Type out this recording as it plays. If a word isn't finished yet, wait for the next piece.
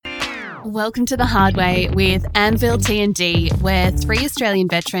Welcome to The Hard Way with Anvil T&D, where 3 Australian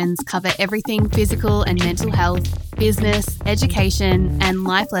veterans cover everything physical and mental health, business, education, and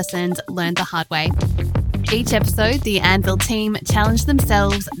life lessons learned the hard way. Each episode, the Anvil team challenge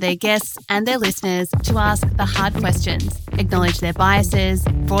themselves, their guests, and their listeners to ask the hard questions, acknowledge their biases,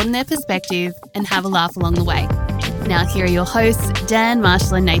 broaden their perspective, and have a laugh along the way. Now, here are your hosts, Dan,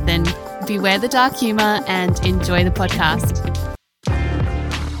 Marshall, and Nathan. Beware the dark humour and enjoy the podcast.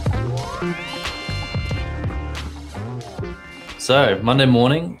 So, Monday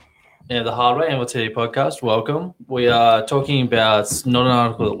morning, The Hard Way, MLT podcast, welcome. We are talking about not an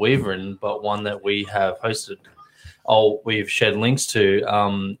article that we've written, but one that we have hosted. We've shared links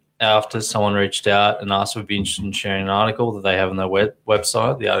to after someone reached out and asked if we'd be interested in sharing an article that they have on their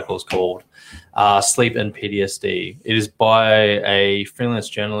website. The article is called Sleep and PTSD. It is by a freelance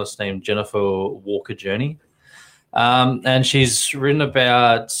journalist named Jennifer Walker-Journey. And she's written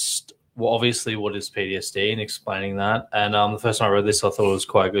about... well, obviously, what is PTSD and explaining that. And the first time I read this, I thought it was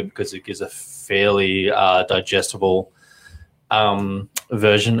quite good because it gives a fairly digestible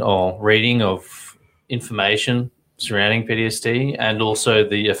version or reading of information surrounding PTSD and also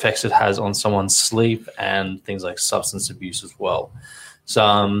the effects it has on someone's sleep and things like substance abuse as well. So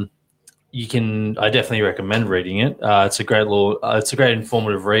I definitely recommend reading it. It's a great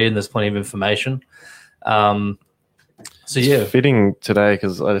informative read, and there's plenty of information. So yeah, fitting today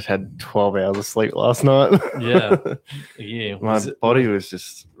because I just had 12 hours of sleep last night. Yeah. My body was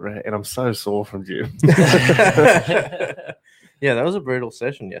just, and I'm so sore from gym. Yeah, that was a brutal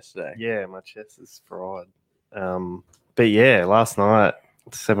session yesterday. Yeah, my chest is fried. But yeah, last night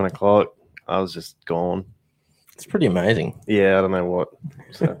at 7 o'clock, I was just gone. It's pretty amazing. Yeah, I don't know what.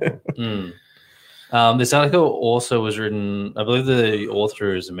 So. This article also was written, I believe the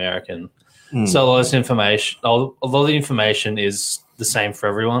author is American. So a lot of the information is the same for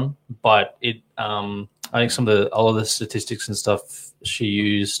everyone, but I think all of the statistics and stuff she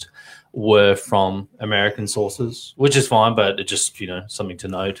used were from American sources, which is fine, but it just, something to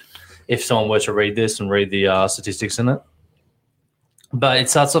note if someone were to read this and read the statistics in it. But it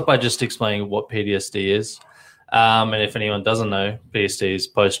starts off by just explaining what PTSD is. And if anyone doesn't know, PTSD is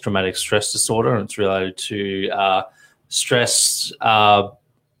post-traumatic stress disorder, and it's related to stress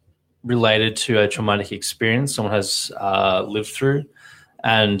related to a traumatic experience someone has lived through.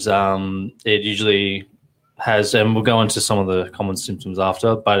 And it usually has, and we'll go into some of the common symptoms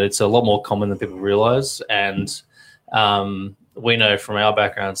after, but it's a lot more common than people realize. And we know from our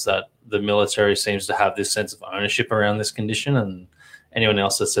backgrounds that the military seems to have this sense of ownership around this condition, and anyone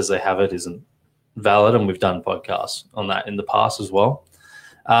else that says they have it isn't valid. And we've done podcasts on that in the past as well.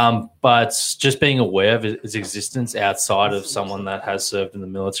 But just being aware of its existence outside of someone that has served in the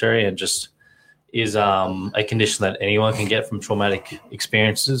military and just is a condition that anyone can get from traumatic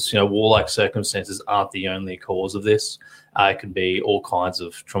experiences. War-like circumstances aren't the only cause of this. It can be all kinds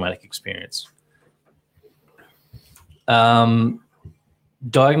of traumatic experience. Diagnosing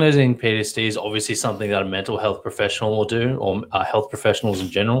PTSD is obviously something that a mental health professional will do, or health professionals in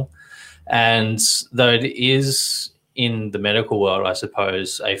general. And though it is in the medical world, I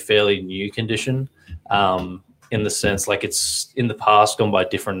suppose, a fairly new condition in the sense like it's in the past gone by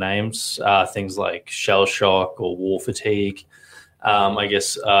different names, things like shell shock or war fatigue, I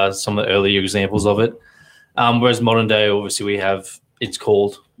guess some of the earlier examples of it. Whereas modern day, obviously, it's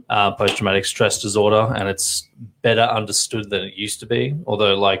called post-traumatic stress disorder, and it's better understood than it used to be,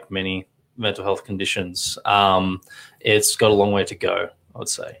 although like many mental health conditions, it's got a long way to go, I would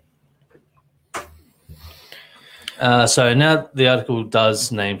say. So now the article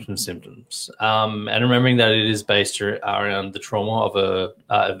does name some symptoms, and remembering that it is based around the trauma of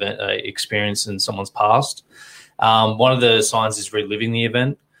a experience in someone's past. One of the signs is reliving the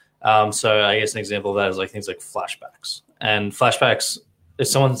event. So I guess an example of that is like things like flashbacks. And flashbacks, if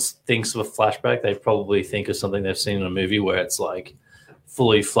someone thinks of a flashback, they probably think of something they've seen in a movie where it's like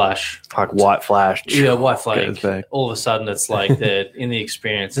fully flash. Like white flash. Yeah, white flag. All of a sudden it's like they're in the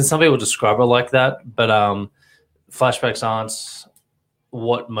experience. And some people describe it like that, but flashbacks aren't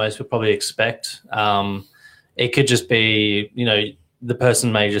what most would probably expect. It could just be, the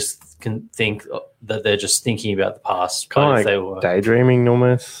person may just think that they're just thinking about the past. Kind of like daydreaming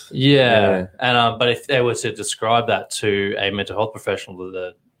almost. Yeah. And but if they were to describe that to a mental health professional,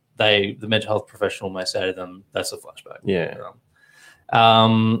 the mental health professional may say to them, that's a flashback. Yeah.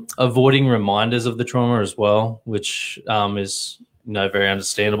 Avoiding reminders of the trauma as well, which is very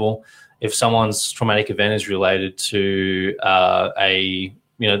understandable. If someone's traumatic event is related to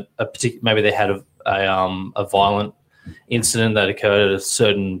maybe they had a violent incident that occurred at a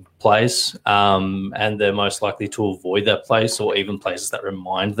certain place, and they're most likely to avoid that place or even places that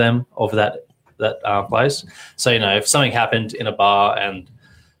remind them of that place. So, if something happened in a bar and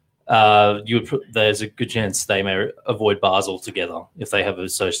there's a good chance they may avoid bars altogether if they have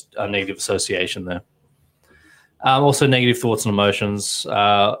a negative association there. Also, negative thoughts and emotions,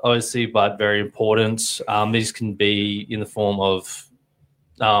 obviously, but very important. These can be in the form of,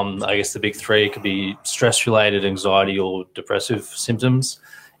 I guess, the big three. It could be stress-related, anxiety, or depressive symptoms.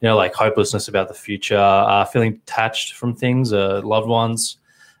 Like hopelessness about the future, feeling detached from things, loved ones,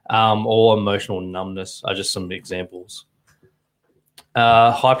 or emotional numbness are just some examples.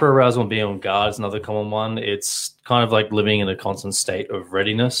 Hyperarousal and being on guard is another common one. It's kind of like living in a constant state of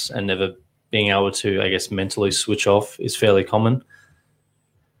readiness and never being able to, I guess, mentally switch off is fairly common.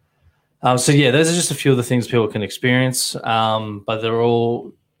 Those are just a few of the things people can experience, but they're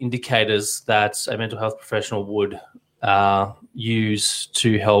all indicators that a mental health professional would use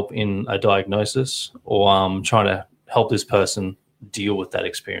to help in a diagnosis or trying to help this person deal with that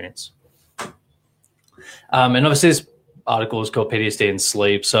experience. And obviously this article is called PTSD and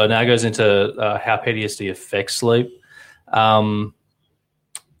Sleep. So now it goes into how PTSD affects sleep.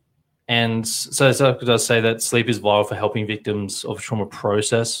 And so this article does say that sleep is vital for helping victims of trauma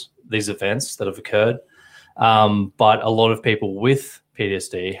process these events that have occurred. But a lot of people with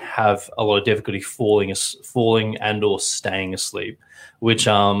PTSD have a lot of difficulty falling and or staying asleep, which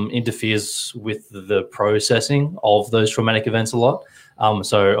interferes with the processing of those traumatic events a lot.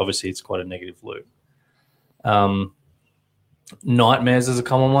 So obviously it's quite a negative loop. Nightmares is a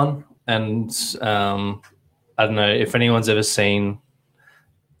common one. And I don't know if anyone's ever seen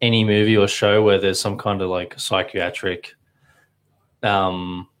any movie or show where there's some kind of like psychiatric,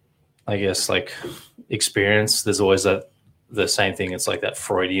 I guess, like experience. There's always the same thing. It's like that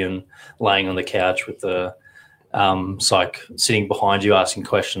Freudian laying on the couch with the psych sitting behind you asking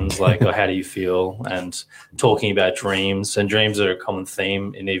questions like, oh, how do you feel? And talking about dreams. And dreams are a common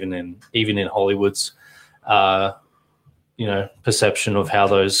theme even in Hollywood's perception of how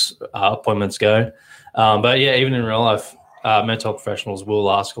those appointments go. But yeah, even in real life, mental health professionals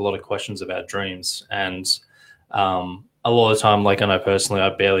will ask a lot of questions about dreams. And a lot of the time, like I know personally, I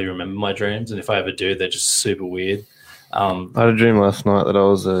barely remember my dreams. And if I ever do, they're just super weird. I had a dream last night that I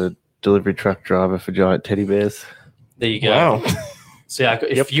was a delivery truck driver for giant teddy bears. There you go. Wow. So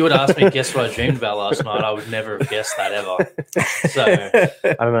if you would ask me, guess what I dreamed about last night, I would never have guessed that ever. So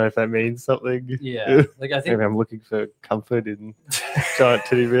I don't know if that means something. Yeah. Like I think maybe I'm looking for comfort in giant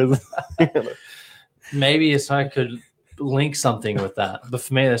teddy bears. Maybe if I could link something with that. But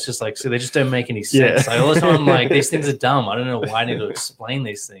for me, that's just like, so they just don't make any sense. Yeah. Like all the time I'm like, these things are dumb. I don't know why I need to explain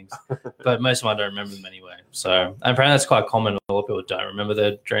these things. But most of them I don't remember them anyway. So apparently that's quite common. A lot of people don't remember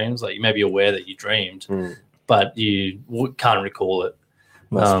their dreams. Like you may be aware that you dreamed, but you can't recall it.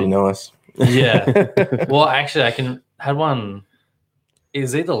 Must be nice. Yeah. Well, actually, had one. It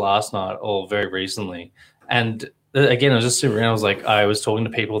was either last night or very recently, and again, it was just super random. I was talking to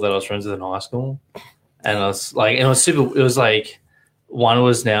people that I was friends with in high school, and I was like, and it was super. It was like one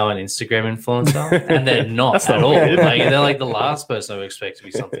was now an Instagram influencer, and they're not at all. Like they're like the last person I would expect to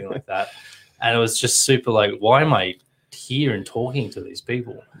be something like that, and it was just super. Like, why am I here and talking to these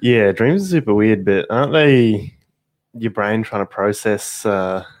people? Yeah, dreams are super weird, but aren't they? Your brain trying to process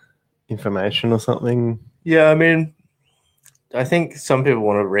information or something? Yeah, I mean, I think some people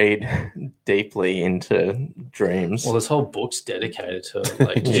want to read deeply into dreams. Well, this whole book's dedicated to it.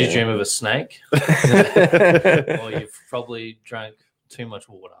 Like, did you dream of a snake? Or you've probably drank too much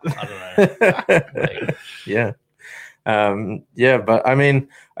water. I don't know. Yeah. But I mean,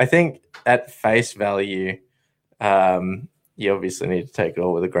 I think at face value, you obviously need to take it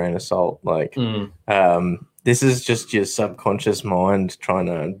all with a grain of salt. Like, this is just your subconscious mind trying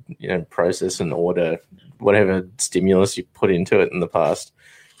to, process and order whatever stimulus you put into it in the past,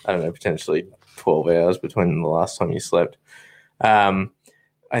 I don't know, potentially 12 hours between the last time you slept.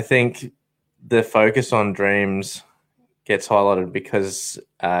 I think the focus on dreams gets highlighted because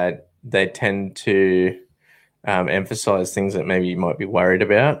they tend to emphasize things that maybe you might be worried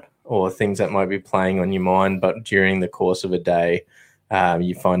about or things that might be playing on your mind, but during the course of a day,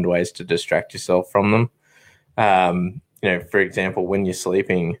 you find ways to distract yourself from them. For example, when you're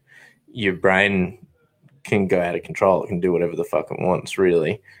sleeping, your brain can go out of control. It can do whatever the fuck it wants,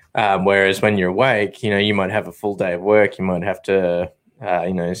 really. Whereas when you're awake, you might have a full day of work. You might have to, sit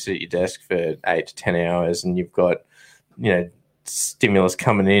at your desk for 8 to 10 hours and you've got, stimulus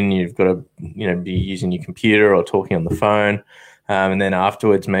coming in. You've got to, be using your computer or talking on the phone. And then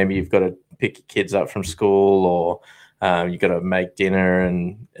afterwards, maybe you've got to pick your kids up from school or you've got to make dinner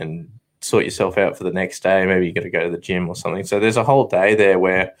and sort yourself out for the next day. Maybe you got to go to the gym or something. So there's a whole day there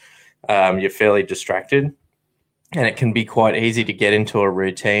where you're fairly distracted, and it can be quite easy to get into a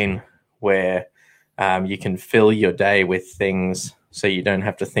routine where you can fill your day with things so you don't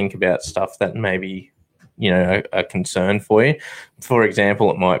have to think about stuff that maybe, a concern for you. For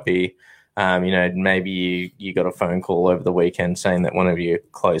example, it might be, maybe you got a phone call over the weekend saying that one of your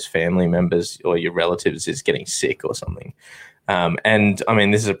close family members or your relatives is getting sick or something. And I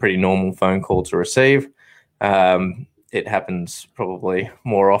mean, this is a pretty normal phone call to receive. It happens probably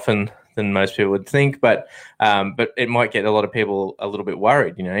more often than most people would think, but it might get a lot of people a little bit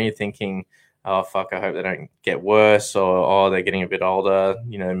worried. You're thinking, oh, fuck, I hope they don't get worse, or, oh, they're getting a bit older.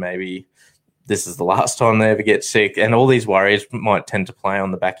 Maybe this is the last time they ever get sick. And all these worries might tend to play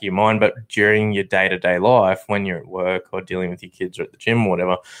on the back of your mind. But during your day-to-day life, when you're at work or dealing with your kids or at the gym or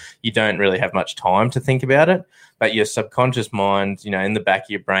whatever, you don't really have much time to think about it. But your subconscious mind, in the back of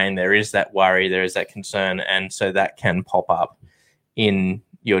your brain, there is that worry, there is that concern. And so that can pop up in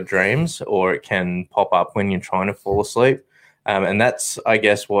your dreams, or it can pop up when you're trying to fall asleep. And that's, I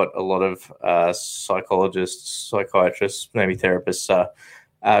guess, what a lot of psychologists, psychiatrists, maybe therapists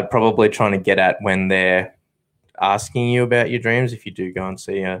are probably trying to get at when they're asking you about your dreams. If you do go and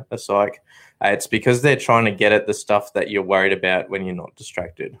see a psych, it's because they're trying to get at the stuff that you're worried about when you're not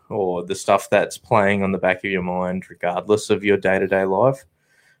distracted, or the stuff that's playing on the back of your mind regardless of your day-to-day life.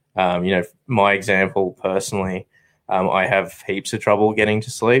 My example personally, I have heaps of trouble getting to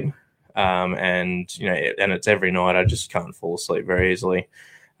sleep. And it's every night. I just can't fall asleep very easily.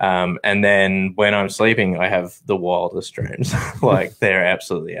 And then when I'm sleeping, I have the wildest dreams. Like, they're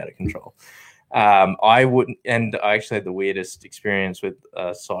absolutely out of control. I actually had the weirdest experience with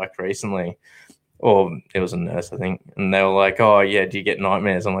a psych recently, or it was a nurse, I think. And they were like, oh yeah, do you get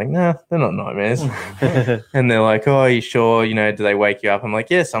nightmares? I'm like, no, they're not nightmares. And they're like, oh, are you sure? Do they wake you up? I'm like,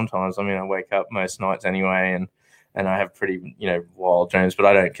 yeah, sometimes. I mean, I wake up most nights anyway, and I have pretty, wild dreams, but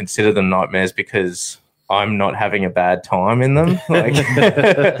I don't consider them nightmares because I'm not having a bad time in them. Like,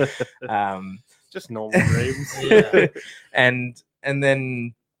 just normal dreams. Yeah. And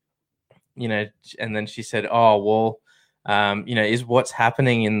then, and then she said, oh, well, is what's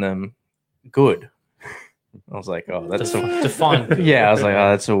happening in them good? I was like, oh, that's define good. Yeah, I was like,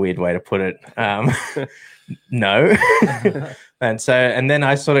 oh, that's a weird way to put it. No. And then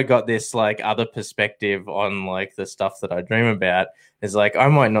I sort of got this like other perspective on like the stuff that I dream about. Is like, I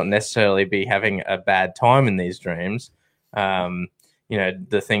might not necessarily be having a bad time in these dreams.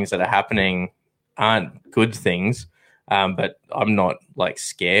 The things that are happening aren't good things, but I'm not like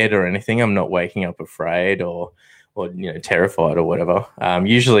scared or anything. I'm not waking up afraid or terrified or whatever.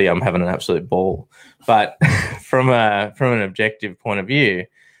 Usually I'm having an absolute ball. But from an objective point of view,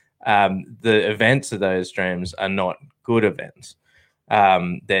 the events of those dreams are not good events.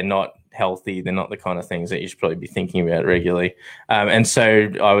 They're not healthy. They're not the kind of things that you should probably be thinking about regularly. And so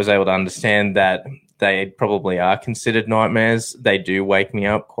I was able to understand that they probably are considered nightmares. They do wake me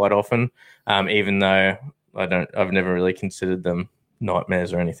up quite often, even though I've never really considered them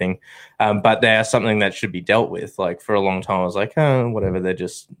nightmares or anything. But they are something that should be dealt with. Like, for a long time, I was like, oh, whatever. They're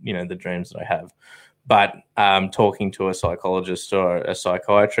just, the dreams that I have. But talking to a psychologist or a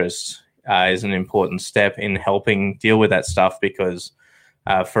psychiatrist is an important step in helping deal with that stuff, because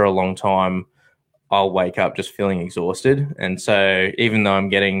for a long time, I'll wake up just feeling exhausted. And so even though I'm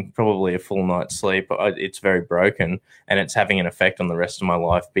getting probably a full night's sleep, it's very broken, and it's having an effect on the rest of my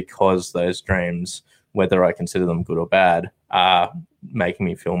life, because those dreams, whether I consider them good or bad, are making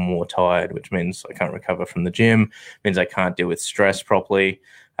me feel more tired, which means I can't recover from the gym, means I can't deal with stress properly.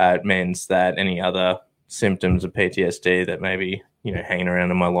 It means that any other symptoms of PTSD that maybe, hanging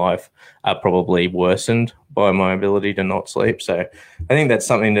around in my life are probably worsened by my ability to not sleep. So I think that's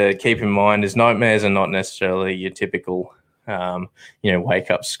something to keep in mind, is nightmares are not necessarily your typical,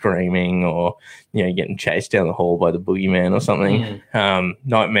 wake up screaming or, getting chased down the hall by the boogeyman or something.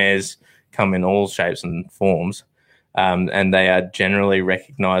 Nightmares come in all shapes and forms. And they are generally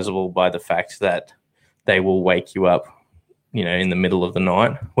recognizable by the fact that they will wake you up, in the middle of the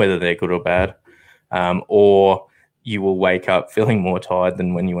night, whether they're good or bad, or you will wake up feeling more tired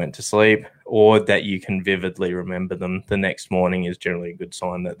than when you went to sleep, or that you can vividly remember them the next morning is generally a good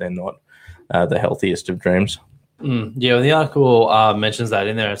sign that they're not the healthiest of dreams. Yeah, well, the article mentions that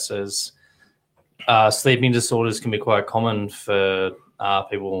in there. It says sleeping disorders can be quite common for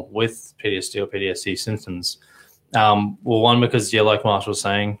people with PTSD or PTSD symptoms. One, because, like Marshall was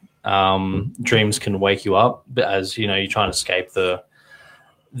saying, dreams can wake you up, but as you're trying to escape the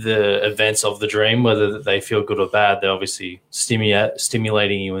events of the dream, whether they feel good or bad, they're obviously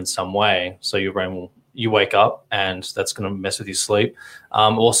stimulating you in some way. So your brain will you wake up, and that's going to mess with your sleep.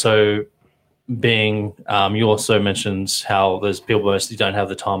 Also, you also mentioned how there's people mostly don't have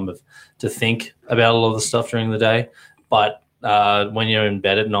the time to think about a lot of the stuff during the day, but when you're in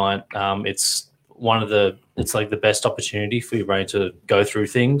bed at night, it's like the best opportunity for your brain to go through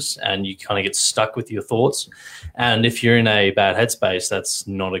things, and you kind of get stuck with your thoughts. And if you're in a bad headspace, that's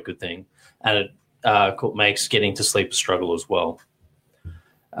not a good thing, and it makes getting to sleep a struggle as well.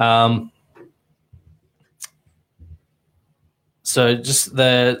 So just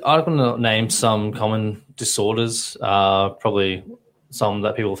the article named some common disorders, probably some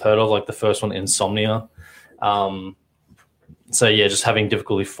that people have heard of, like the first one, insomnia. So yeah, just having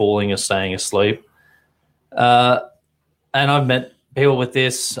difficulty falling or staying asleep. And I've met people with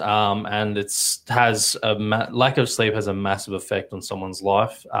this, and lack of sleep has a massive effect on someone's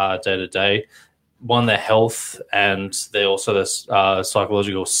life day to day. One, their health, and their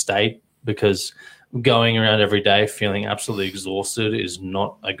psychological state, because going around every day feeling absolutely exhausted is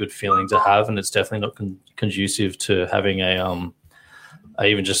not a good feeling to have, and it's definitely not conducive to having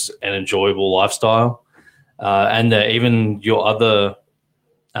even just an enjoyable lifestyle. And even your other,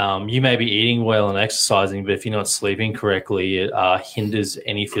 you may be eating well and exercising, but if you're not sleeping correctly, it hinders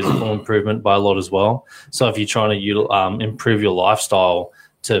any physical improvement by a lot as well. So if you're trying to improve your lifestyle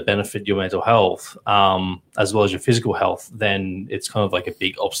to benefit your mental health, as well as your physical health, then it's kind of like a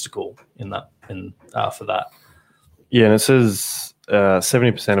big obstacle for that. Yeah, and it says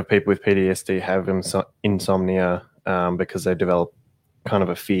 70% of people with PTSD have insomnia because they develop kind of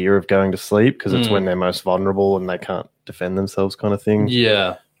a fear of going to sleep, because it's when they're most vulnerable and they can't defend themselves, kind of thing.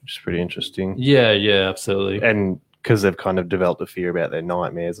 Yeah, which is pretty interesting. Yeah, absolutely. And because they've kind of developed a fear about their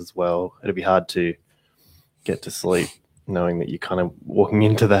nightmares as well, it'd be hard to get to sleep knowing that you're kind of walking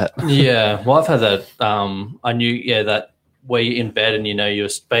into that. Yeah, well, I've had that. I knew, that where you're in bed and you're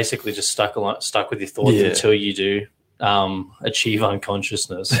basically just stuck with your thoughts until you do achieve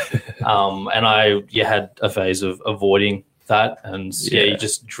unconsciousness. And I had a phase of avoiding that, and you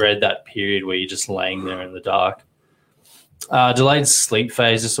just dread that period where you're just laying there in the dark. Delayed sleep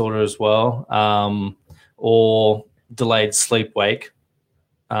phase disorder as well, or delayed sleep-wake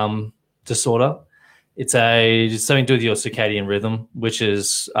disorder. It's something to do with your circadian rhythm, which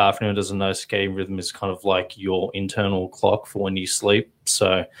is, for anyone who doesn't know, circadian rhythm is kind of like your internal clock for when you sleep.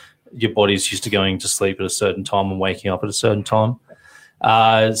 So your body's used to going to sleep at a certain time and waking up at a certain time.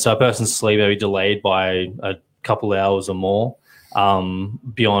 So a person's sleep may be delayed by a couple hours or more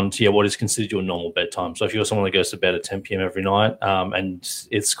beyond what is considered your normal bedtime. So if you're someone that goes to bed at 10 p.m. every night and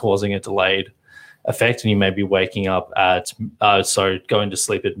it's causing a delayed effect, and you may be waking up going to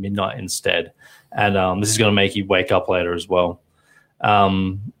sleep at midnight instead. And this is going to make you wake up later as well.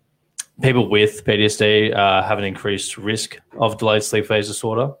 People with PTSD have an increased risk of delayed sleep phase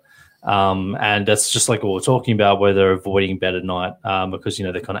disorder. And that's just like what we're talking about, where they're avoiding bed at night because,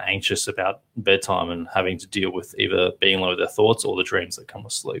 they're kind of anxious about bedtime and having to deal with either being alone with their thoughts or the dreams that come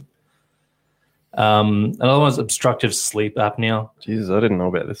with sleep. Another one's obstructive sleep apnea. Jesus, I didn't know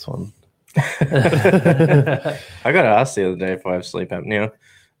about this one. I got asked the other day if I have sleep apnea.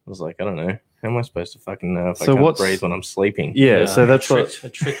 I was like, I don't know. How am I supposed to fucking know if I can't breathe when I'm sleeping? Yeah, so that's I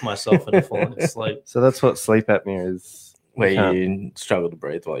tricked myself into falling asleep. So that's what sleep apnea is. Where you struggle to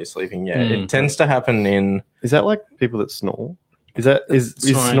breathe while you're sleeping. Yeah, it tends to happen in... Is that like people that snore? Is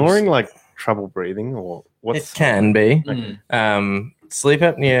snoring like trouble breathing, or what? It can be. Sleep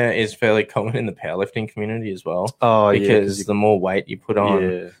apnea is fairly common in the powerlifting community as well. Oh, because the more weight you put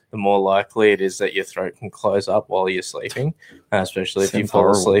on, the more likely it is that your throat can close up while you're sleeping, especially if you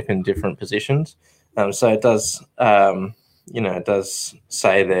fall asleep in different positions. So it does, it does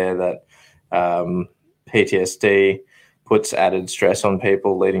say there that PTSD puts added stress on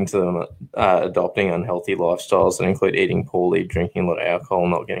people, leading to them adopting unhealthy lifestyles that include eating poorly, drinking a lot of alcohol,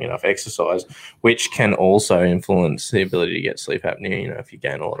 not getting enough exercise, which can also influence the ability to get sleep apnea, if you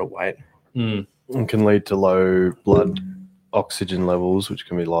gain a lot of weight. And can lead to low blood oxygen levels, which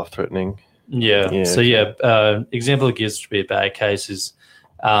can be life-threatening. Yeah. So, example that gives to be a bad case is,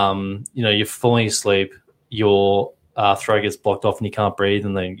 you're falling asleep, your throat gets blocked off and you can't breathe,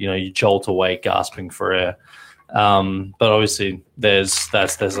 and then, you jolt awake gasping for air. But obviously there's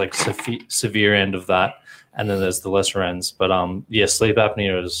like severe end of that, and then there's the lesser ends. But sleep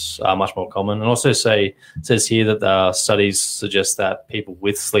apnea is much more common. And also says here that the studies suggest that people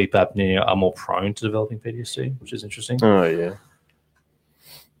with sleep apnea are more prone to developing PTSD, which is interesting. Oh yeah.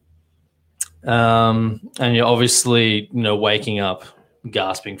 And you're obviously, waking up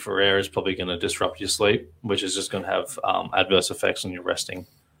gasping for air is probably going to disrupt your sleep, which is just going to have adverse effects on your resting.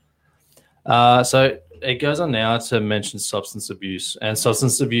 So it goes on now to mention substance abuse, and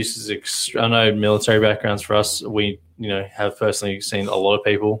substance abuse is. I know military backgrounds for us. We have personally seen a lot of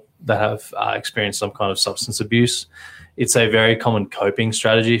people that have experienced some kind of substance abuse. It's a very common coping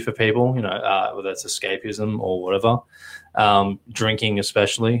strategy for people. Whether it's escapism or whatever. Drinking,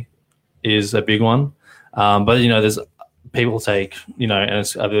 especially, is a big one. But there's people take and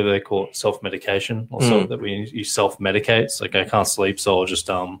it's I believe they call it self-medication, also that you self-medicate. It's like I can't sleep, so I'll just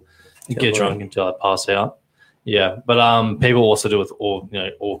get drunk until I pass out. Yeah, but people also do it with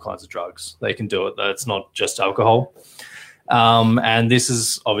all kinds of drugs. They can do it. It's not just alcohol. And this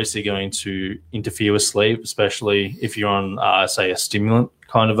is obviously going to interfere with sleep, especially if you're on, say, a stimulant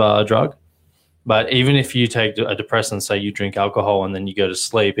kind of drug. But even if you take a depressant, say you drink alcohol and then you go to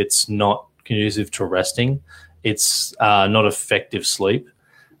sleep, it's not conducive to resting. It's not effective sleep.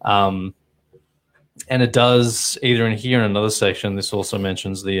 And it does either in here in another section, this also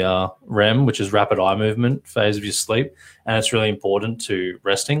mentions the REM, which is rapid eye movement phase of your sleep. And it's really important to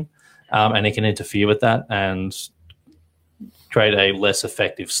resting. And it can interfere with that and create a less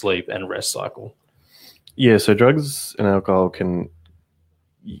effective sleep and rest cycle. Yeah, so drugs and alcohol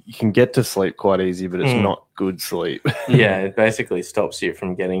you can get to sleep quite easy, but it's not good sleep. Yeah, it basically stops you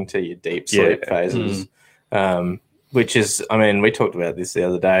from getting to your deep sleep phases. Which is, I mean, we talked about this the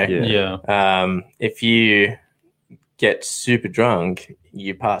other day. Yeah. If you get super drunk,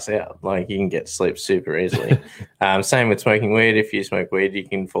 you pass out. Like, you can get to sleep super easily. Same with smoking weed. If you smoke weed, you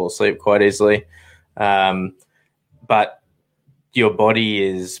can fall asleep quite easily. But your body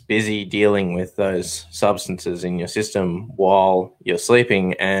is busy dealing with those substances in your system while you're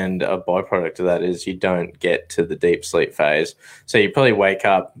sleeping, and a byproduct of that is you don't get to the deep sleep phase. So you probably wake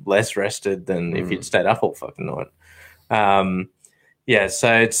up less rested than if you'd stayed up all fucking night.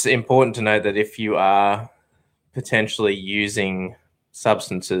 So it's important to note that if you are potentially using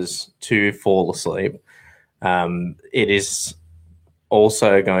substances to fall asleep, it is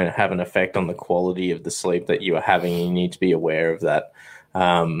also going to have an effect on the quality of the sleep that you are having, and you need to be aware of that.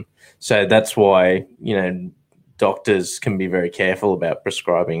 So that's why, doctors can be very careful about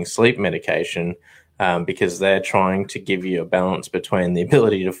prescribing sleep medication, because they're trying to give you a balance between the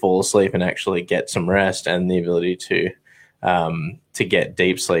ability to fall asleep and actually get some rest, and the ability to get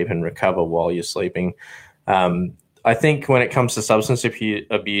deep sleep and recover while you're sleeping. I think when it comes to substance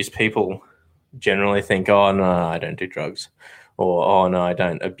abuse, people generally think, oh, no, I don't do drugs, or, oh, no, I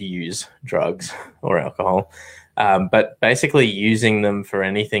don't abuse drugs or alcohol. But basically using them for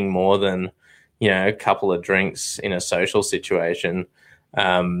anything more than, a couple of drinks in a social situation,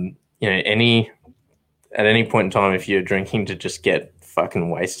 at any point in time, if you're drinking to just get fucking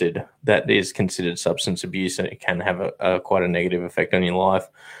wasted, that is considered substance abuse, and it can have quite a negative effect on your life.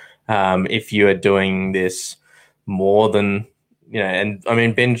 If you are doing this more than, and I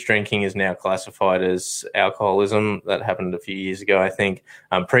mean, binge drinking is now classified as alcoholism. That happened a few years ago, I think.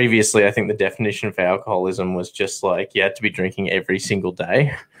 Previously, I think the definition for alcoholism was just like you had to be drinking every single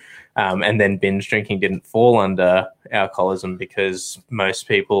day. And then binge drinking didn't fall under alcoholism, because most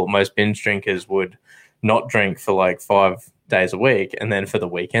binge drinkers would not drink for like 5 days a week, and then for the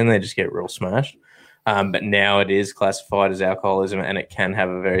weekend they just get real smashed. But now it is classified as alcoholism, and it can have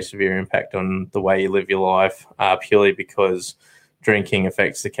a very severe impact on the way you live your life, purely because drinking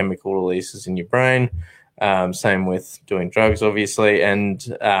affects the chemical releases in your brain. Same with doing drugs, obviously, and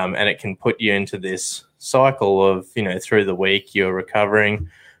it can put you into this cycle of, through the week you're recovering.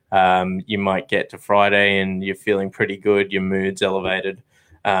 You might get to Friday and you're feeling pretty good, your mood's elevated.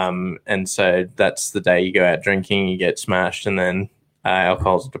 And so that's the day you go out drinking, you get smashed, and then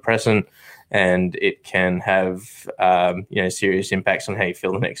alcohol's a depressant, and it can have serious impacts on how you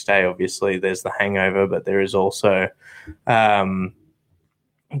feel the next day. Obviously, there's the hangover, but there is also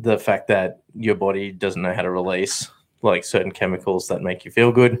the fact that your body doesn't know how to release like certain chemicals that make you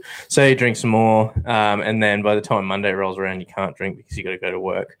feel good. So you drink some more, and then by the time Monday rolls around, you can't drink because you got to go to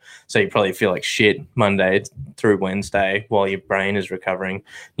work. So you probably feel like shit Monday through Wednesday while your brain is recovering.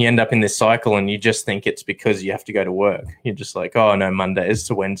 You end up in this cycle, and you just think it's because you have to go to work. You're just like, oh no, Mondays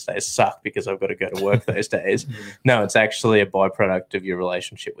to Wednesdays suck because I've got to go to work those days. No, it's actually a byproduct of your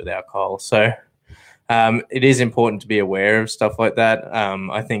relationship with alcohol. So it is important to be aware of stuff like that.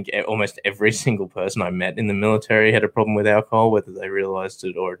 I think almost every single person I met in the military had a problem with alcohol, whether they realized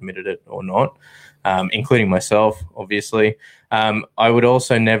it or admitted it or not, including myself, obviously. I would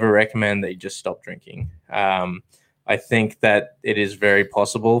also never recommend that you just stop drinking. I think that it is very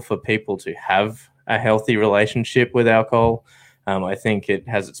possible for people to have a healthy relationship with alcohol. I think it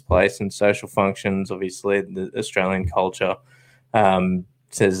has its place in social functions. Obviously, the Australian culture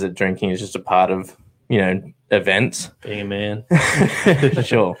says that drinking is just a part of events. Being a man.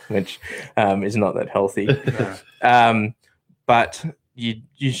 Sure, which is not that healthy. But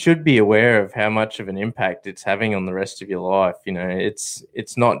you should be aware of how much of an impact it's having on the rest of your life. You know,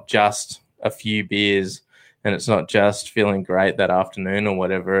 it's not just a few beers, and it's not just feeling great that afternoon or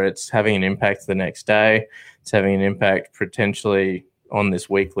whatever. It's having an impact the next day. It's having an impact potentially on this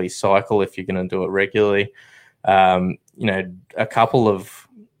weekly cycle if you're going to do it regularly. You know, a couple of,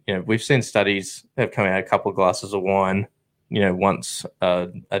 you know, we've seen studies that have come out, a couple of glasses of wine, you know, once a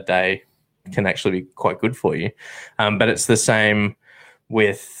day can actually be quite good for you. But it's the same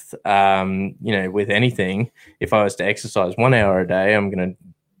with, you know, with anything. If I was to exercise 1 hour a day, I'm going to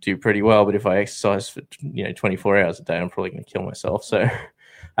do pretty well. But if I exercise for, you know, 24 hours a day, I'm probably going to kill myself. So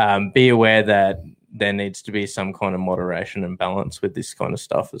be aware that there needs to be some kind of moderation and balance with this kind of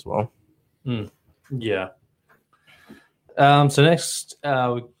stuff as well. Yeah. So next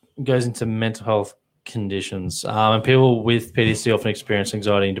goes into mental health conditions. And people with PTSD often experience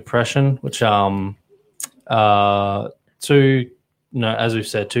anxiety and depression, which two, you know, as we've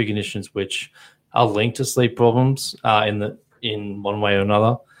said, two conditions which are linked to sleep problems in one way or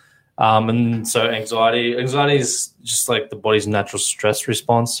another. And so anxiety is just like the body's natural stress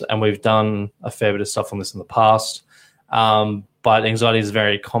response, and we've done a fair bit of stuff on this in the past. But anxiety is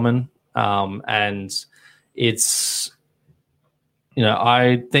very common, and it's, you know,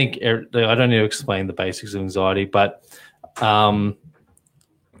 I think I don't need to explain the basics of anxiety, but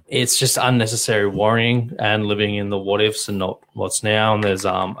it's just unnecessary worrying and living in the what ifs and not what's now. And there's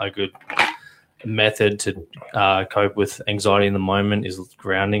a good method to cope with anxiety in the moment is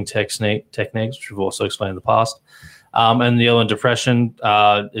grounding techniques, which we've also explained in the past. And the other one, depression.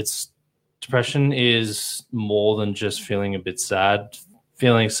 Depression is more than just feeling a bit sad.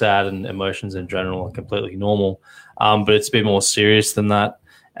 Feeling sad and emotions in general are completely normal, but it's a bit more serious than that,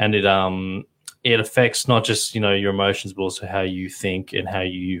 and it affects not just, you know, your emotions, but also how you think and how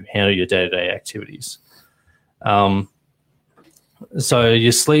you handle your day-to-day activities. So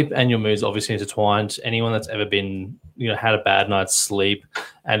your sleep and your moods obviously intertwined. Anyone that's ever been, you know, had a bad night's sleep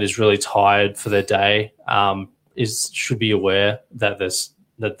and is really tired for their day should be aware that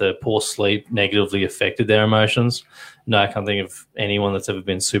the poor sleep negatively affected their emotions. No, I can't think of anyone that's ever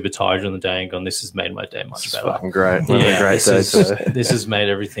been super tired during the day and gone, this has made my day much better. Fucking great. This has made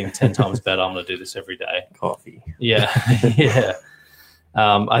everything 10 times better. I'm going to do this every day. Coffee. Yeah. Yeah.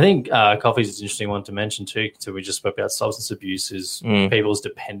 I think coffee is an interesting one to mention too. So we just spoke about substance abuse is people's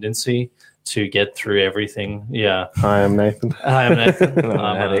dependency to get through everything. Yeah. Hi, I'm Nathan. I'm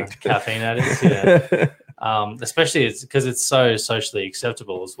a caffeine addict. Yeah. Especially it's because it's so socially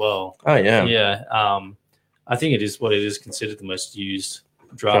acceptable as well. Oh yeah. Yeah. I think it is what it is considered the most used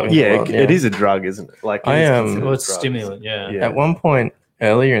drug. Yeah, it is a drug, isn't it? Like it's stimulant. Yeah. At one point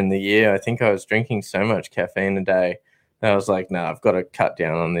earlier in the year, I think I was drinking so much caffeine a day that I was like, no, I've got to cut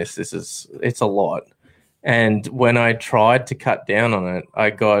down on this. It's a lot. And when I tried to cut down on it, I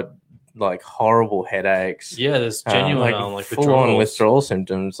got like horrible headaches. Yeah, there's genuine like full-on withdrawal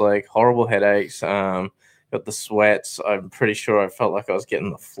symptoms, like horrible headaches. Got the sweats. I'm pretty sure I felt like I was getting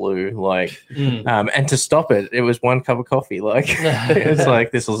the flu. Like, and to stop it, it was one cup of coffee. Like, it's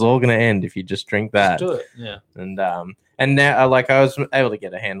like this was all going to end if you just drink that. Just do it. Yeah. And now, like, I was able to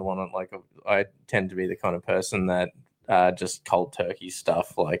get a handle on it. Like, I tend to be the kind of person that just cold turkey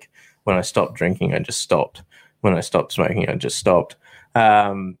stuff. Like, when I stopped drinking, I just stopped. When I stopped smoking, I just stopped.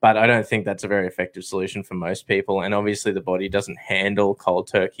 But I don't think that's a very effective solution for most people. And obviously, the body doesn't handle cold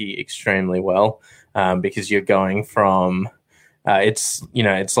turkey extremely well. Because you're going from, it's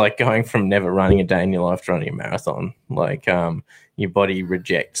like going from never running a day in your life to running a marathon. Like, your body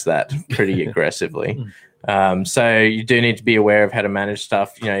rejects that pretty aggressively. So you do need to be aware of how to manage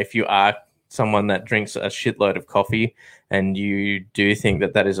stuff. You know, if you are someone that drinks a shitload of coffee and you do think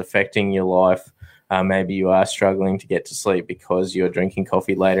that is affecting your life, maybe you are struggling to get to sleep because you're drinking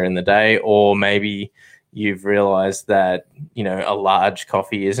coffee later in the day, or maybe you've realized that, you know, a large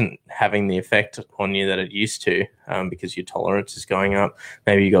coffee isn't having the effect on you that it used to, because your tolerance is going up.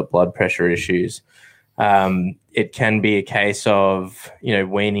 Maybe you got blood pressure issues. It can be a case of, you know,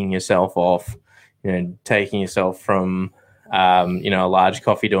 weaning yourself off, you know, taking yourself from, you know, a large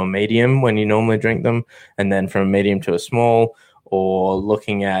coffee to a medium when you normally drink them, and then from a medium to a small, or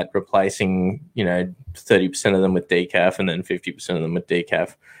looking at replacing, you know, 30% of them with decaf and then 50% of them with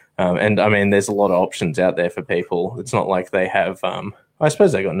decaf. And I mean, there's a lot of options out there for people. It's not like they have, I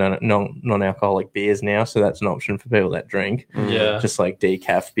suppose they got non-alcoholic beers now, so that's an option for people that drink. Yeah. Just like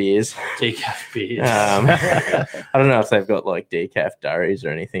decaf beers. Decaf beers. I don't know if they've got like decaf durries or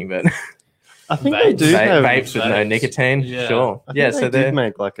anything, but I think they do have vapes with no nicotine. Yeah. Sure. I think they did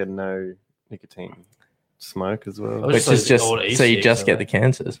make like a no nicotine smoke as well. Which Which is just so you just get the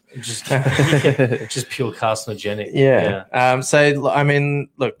cancers. just pure carcinogenic. So I mean,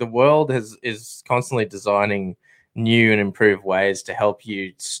 look, the world is constantly designing new and improved ways to help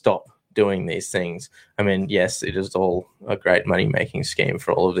you stop doing these things. I mean, yes, it is all a great money making scheme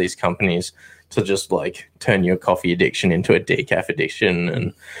for all of these companies to just like turn your coffee addiction into a decaf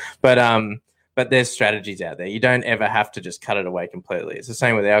addiction, but there's strategies out there. You don't ever have to just cut it away completely. It's the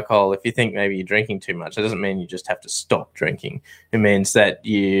same with alcohol. If you think maybe you're drinking too much, that doesn't mean you just have to stop drinking. It means that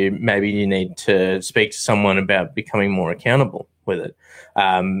you need to speak to someone about becoming more accountable with it.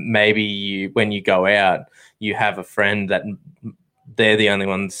 Maybe when you go out, you have a friend that they're the only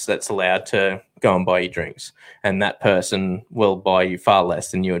ones that's allowed to go and buy you drinks, and that person will buy you far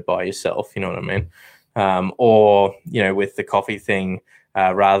less than you would buy yourself. You know what I mean? Or, you know, with the coffee thing,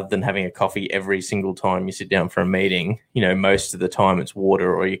 rather than having a coffee every single time you sit down for a meeting, you know, most of the time it's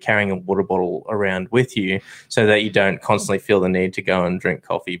water, or you're carrying a water bottle around with you so that you don't constantly feel the need to go and drink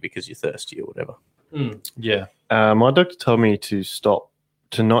coffee because you're thirsty or whatever. Yeah. My doctor told me to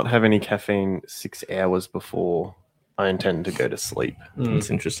not have any caffeine 6 hours before I intend to go to sleep. That's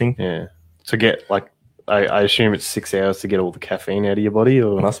interesting. Yeah. To get like, I assume it's 6 hours to get all the caffeine out of your body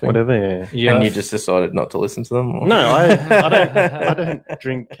or Must be. whatever. Yeah. And you just decided not to listen to them? Or? No, I don't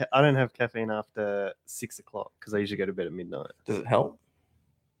drink. I don't have caffeine after 6 o'clock because I usually go to bed at midnight. Does it help?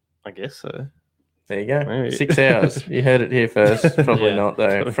 I guess so. There you go. Maybe. 6 hours. You heard it here first. Probably not,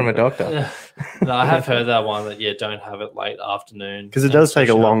 though, from a doctor. No, I have heard that one that, don't have it late afternoon. Because it does take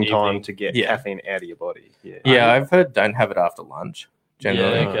a long time evening. to get caffeine out of your body. Yeah, I've heard don't have it after lunch,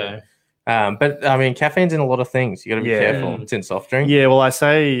 generally. Yeah, okay. But, I mean, caffeine's in a lot of things. You got to be careful. It's in soft drink. Yeah, well, I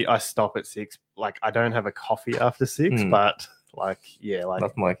say I stop at 6. Like, I don't have a coffee after 6, but,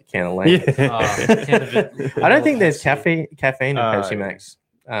 Nothing like a can of lamb. Yeah. I don't think there's caffeine in Pepsi Max.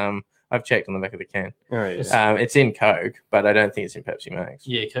 I've checked on the back of the can. Oh, yeah. It's in Coke, but I don't think it's in Pepsi Max.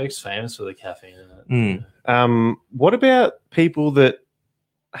 Yeah, Coke's famous for the caffeine in it. What about people that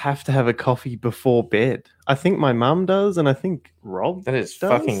have to have a coffee before bed? I think my mum does, and I think Rob That is does.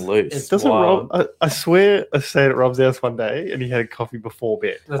 fucking loose. It's Doesn't wild. Rob? I swear I stayed at Rob's house one day, and he had a coffee before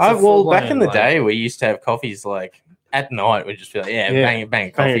bed. Well, back in the day, we used to have coffees like at night. We'd just be like, bang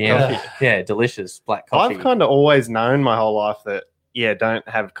a coffee in. Yeah, delicious black coffee. I've kind of always known my whole life that don't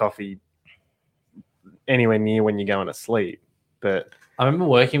have coffee anywhere near when you're going to sleep. But I remember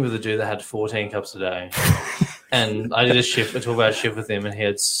working with a dude that had 14 cups a day. And I did a 12-hour shift with him, and he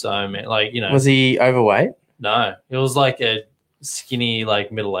had so many, Was he overweight? No, he was like a skinny,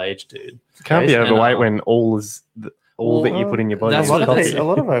 like middle-aged dude. Can't be overweight when all that you put in your body. That's is what coffee. A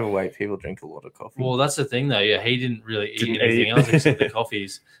lot of overweight people drink a lot of coffee. Well, that's the thing, though. Yeah, he didn't really eat anything else except the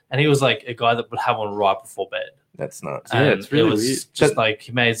coffees. And he was like a guy that would have one right before bed. That's nuts. And it's really it was weird. just like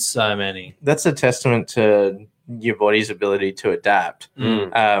he made so many. That's a testament to your body's ability to adapt.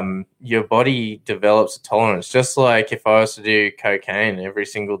 Your body develops a tolerance. Just like if I was to do cocaine every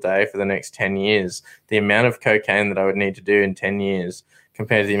single day for the next 10 years, the amount of cocaine that I would need to do in 10 years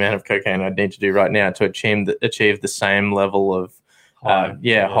compared to the amount of cocaine I'd need to do right now to achieve the same level of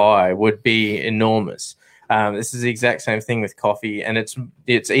high would be enormous. This is the exact same thing with coffee, and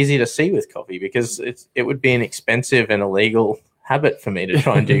it's easy to see with coffee because it would be an expensive and illegal habit for me to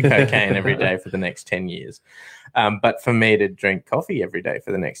try and do cocaine every day for the next 10 years. But for me to drink coffee every day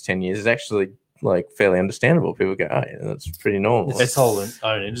for the next 10 years is actually like fairly understandable. People go, oh, yeah, that's pretty normal. It's whole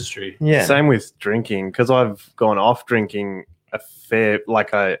own industry. Yeah. Same with drinking, because I've gone off drinking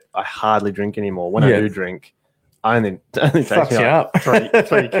I hardly drink anymore. When I do drink, I only takes me like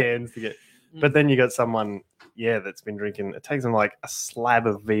three cans to get. But then you got someone, that's been drinking. It takes them like a slab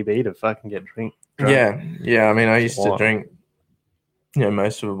of VB to fucking get drunk. Yeah. I mean, I used to drink,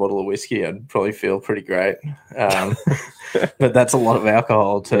 most of a bottle of whiskey. I'd probably feel pretty great. But that's a lot of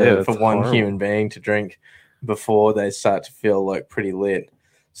alcohol for one human being to drink before they start to feel like pretty lit.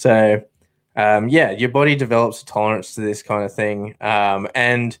 So, your body develops a tolerance to this kind of thing.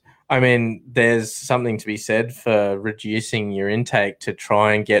 And I mean, there's something to be said for reducing your intake to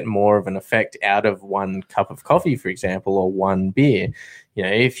try and get more of an effect out of 1 cup of coffee, for example, or 1 beer.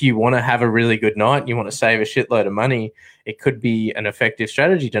 If you want to have a really good night, you want to save a shitload of money, it could be an effective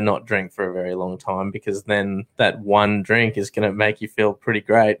strategy to not drink for a very long time, because then that 1 drink is going to make you feel pretty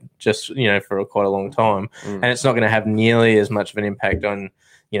great just, for quite a long time. And it's not going to have nearly as much of an impact on,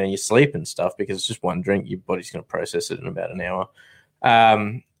 your sleep and stuff, because it's just 1 drink. Your body's going to process it in about an hour.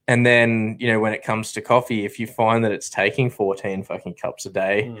 And then, when it comes to coffee, if you find that it's taking 14 fucking cups a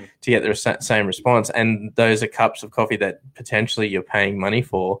day to get the same response, and those are cups of coffee that potentially you're paying money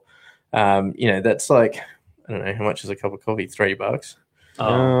for, that's like, I don't know, how much is a cup of coffee? $3?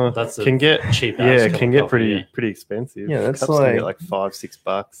 That's a can get cheap. it can get coffee, pretty expensive. Yeah, that's Cups can get like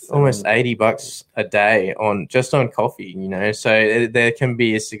 $5-6, almost $80 a day on coffee. So there can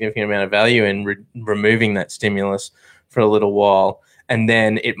be a significant amount of value in removing that stimulus for a little while, and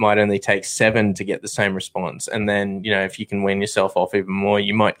then it might only take 7 to get the same response. And then if you can wean yourself off even more,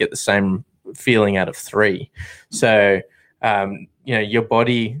 you might get the same feeling out of 3. So your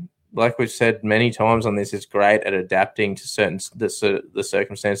body, like we've said many times on this, is great at adapting to the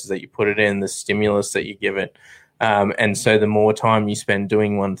circumstances that you put it in, the stimulus that you give it. And so the more time you spend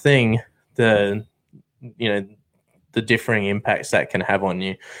doing one thing, the differing impacts that can have on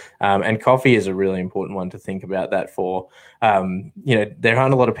you. And coffee is a really important one to think about that for. There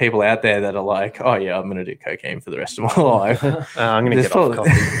aren't a lot of people out there that are like, oh yeah, I'm going to do cocaine for the rest of my life. I'm going to get off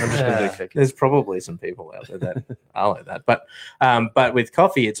coffee. I'm just going to do cocaine. There's probably some people out there that are like that. But with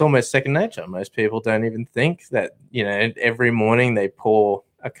coffee, it's almost second nature. Most people don't even think that, every morning they pour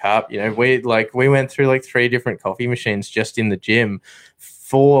a cup. We went through like 3 different coffee machines just in the gym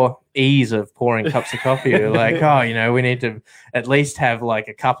for ease of pouring cups of coffee. We're like, we need to at least have like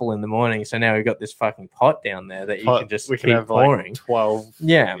a couple in the morning. So now we've got this fucking pot down there that you can just keep have pouring. Like 12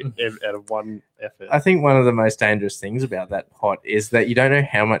 out of one effort. I think one of the most dangerous things about that pot is that you don't know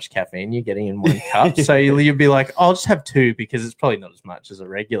how much caffeine you're getting in one cup. So you'll be like, I'll just have 2 because it's probably not as much as a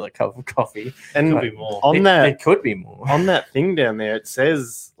regular cup of coffee. And it could be more. It could be more. On that thing down there, it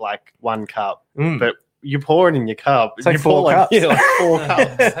says like 1 cup, but you pour it in your cup. It's like you 4 cups. Like 4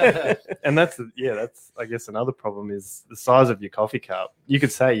 cups. And that's I guess another problem is the size of your coffee cup. You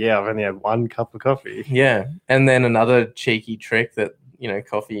could say, I've only had 1 cup of coffee. Yeah. And then another cheeky trick that,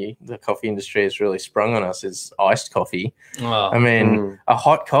 the coffee industry has really sprung on us is iced coffee. Oh. I mean, a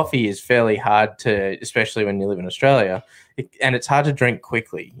hot coffee is fairly hard to, especially when you live in Australia, and it's hard to drink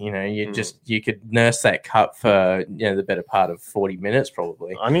quickly. You could nurse that cup for, the better part of 40 minutes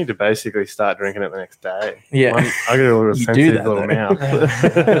probably. I need to basically start drinking it the next day. Yeah. I got a little sensitive little mouth.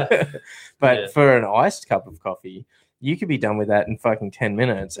 But for an iced cup of coffee, you could be done with that in fucking 10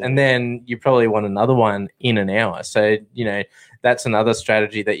 minutes. And then you probably want another one in an hour. So, that's another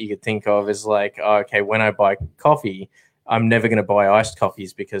strategy that you could think of is like, when I buy coffee, I'm never going to buy iced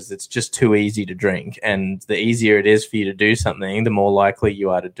coffees because it's just too easy to drink. And the easier it is for you to do something, the more likely you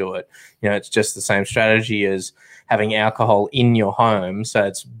are to do it. It's just the same strategy as having alcohol in your home. So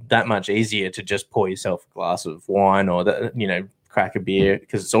it's that much easier to just pour yourself a glass of wine or, crack a beer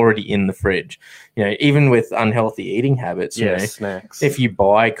because it's already in the fridge. Even with unhealthy eating habits, snacks. If you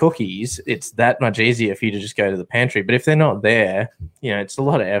buy cookies, it's that much easier for you to just go to the pantry. But if they're not there, it's a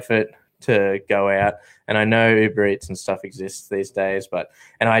lot of effort to go out. And I know Uber Eats and stuff exists these days,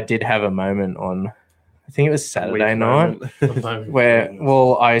 and I did have a moment on, I think it was Saturday night, where,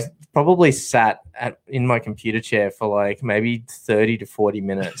 I probably sat in my computer chair for like maybe 30 to 40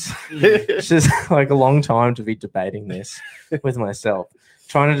 minutes. It's just like a long time to be debating this with myself,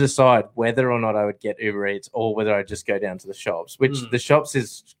 trying to decide whether or not I would get Uber Eats or whether I'd just go down to the shops, which the shops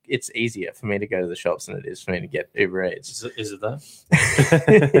it's easier for me to go to the shops than it is for me to get Uber Eats. Is it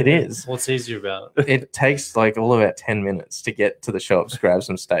that? It is. What's easier about it? It takes like all about 10 minutes to get to the shops, grab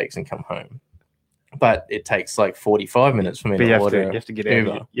some steaks and come home. But it takes like 45 minutes for me to order. You have to get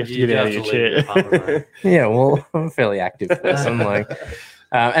out. You have to get out of your chair. Yeah, well, I'm a fairly active person.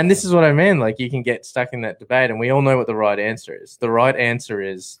 And this is what I mean. Like, you can get stuck in that debate, and we all know what the right answer is. The right answer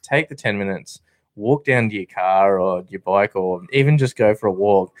is take the 10 minutes, walk down to your car or your bike, or even just go for a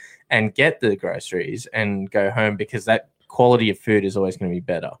walk and get the groceries and go home, because that quality of food is always going to be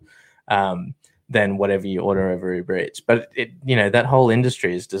better than whatever you order over Uber Eats. But that whole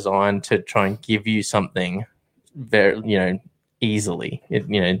industry is designed to try and give you something very, easily.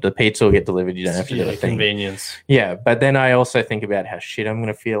 The pizza will get delivered. You don't have to do a thing. Convenience. Yeah, but then I also think about how shit I'm going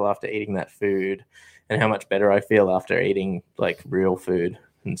to feel after eating that food, and how much better I feel after eating like real food.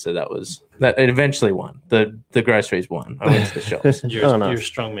 And so that it eventually won. The groceries won. I went to the shops. You're a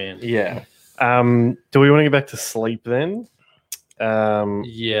strong man. Yeah. Do we want to get back to sleep then?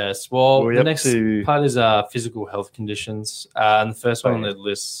 Yes. Well, the next part is physical health conditions. And the first one on the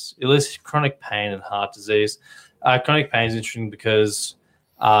list, it lists chronic pain and heart disease. Chronic pain is interesting because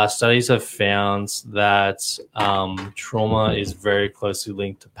studies have found that trauma is very closely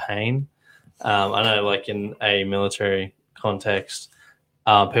linked to pain. I know, like in a military context,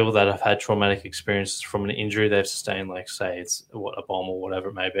 people that have had traumatic experiences from an injury they've sustained, like say it's a bomb or whatever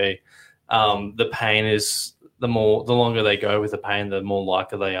it may be, the pain is the longer they go with the pain, the more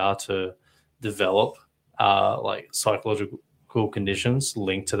likely they are to develop like psychological conditions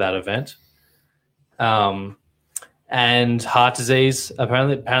linked to that event. And heart disease.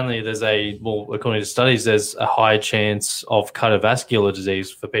 Apparently, there's according to studies, there's a high chance of cardiovascular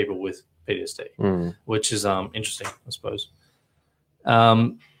disease for people with PTSD, which is interesting, I suppose.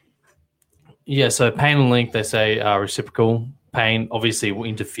 Yeah, so pain and length, they say, are reciprocal. Pain obviously will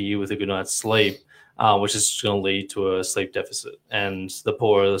interfere with a good night's sleep, which is going to lead to a sleep deficit. And the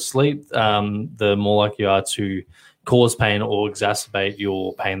poorer the sleep, the more likely you are to cause pain or exacerbate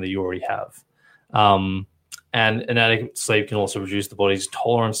your pain that you already have. And inadequate sleep can also reduce the body's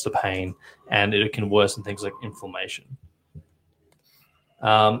tolerance to pain, and it can worsen things like inflammation.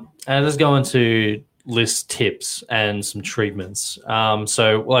 And let's go into list tips and some treatments.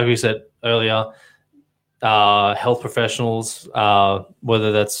 So like we said earlier, health professionals,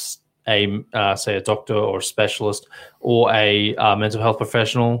 whether that's say a doctor or a specialist or a mental health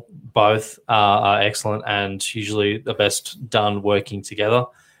professional, both are excellent and usually the best done working together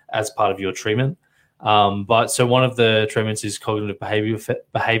as part of your treatment. But so one of the treatments is cognitive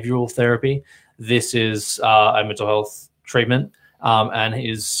behavioral therapy. This is a mental health treatment and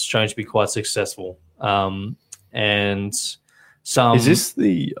is shown to be quite successful. And some is this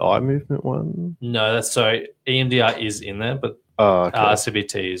the eye movement one? No, that's so EMDR is in there, but okay.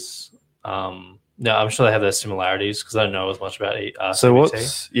 CBT is. No, I'm sure they have their similarities because I don't know as much about so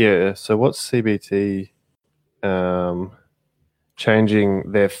CBT. What's CBT?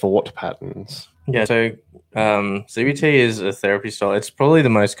 Changing their thought patterns. Yeah, so CBT is a therapy style. It's probably the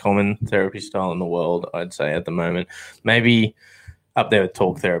most common therapy style in the world, I'd say, at the moment. Maybe up there with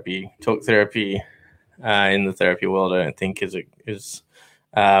talk therapy. Talk therapy in the therapy world, I don't think is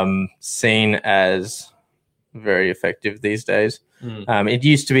seen as very effective these days. It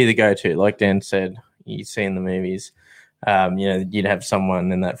used to be the go-to, like Dan said. You see in the movies, you'd have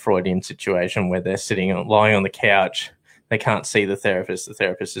someone in that Freudian situation where they're lying on the couch. They can't see the therapist. The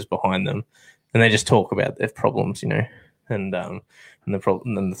therapist is behind them, and they just talk about their problems, and the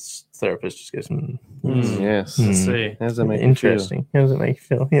problem. And the therapist just goes, "Yes, let's see. How does that make interesting? How does it make you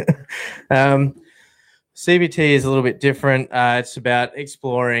feel?" Yeah. CBT is a little bit different. It's about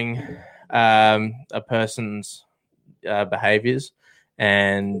exploring a person's behaviors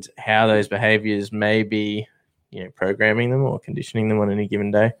and how those behaviors may be, programming them or conditioning them on any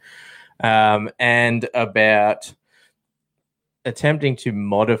given day, and about attempting to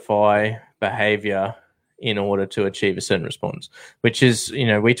modify behavior in order to achieve a certain response, which is,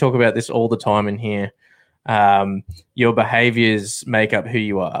 we talk about this all the time in here. Your behaviors make up who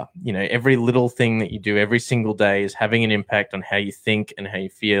you are. Every little thing that you do every single day is having an impact on how you think and how you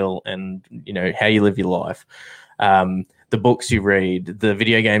feel and, how you live your life. The books you read, the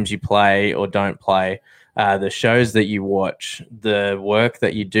video games you play or don't play, the shows that you watch, the work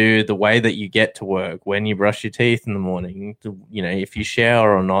that you do, the way that you get to work, when you brush your teeth in the morning, if you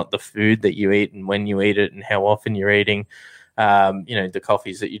shower or not, the food that you eat and when you eat it and how often you're eating, the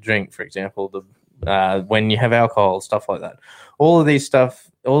coffees that you drink, for example, when you have alcohol, stuff like that. All of this stuff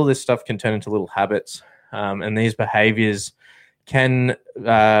can turn into little habits, and these behaviors can,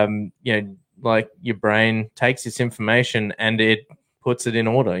 like your brain takes this information and it puts it in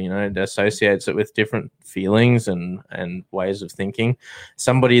order, it associates it with different feelings and ways of thinking.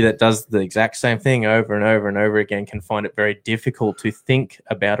 Somebody that does the exact same thing over and over and over again can find it very difficult to think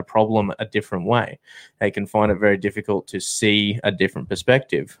about a problem a different way. They can find it very difficult to see a different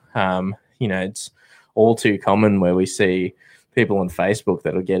perspective. It's all too common where we see people on Facebook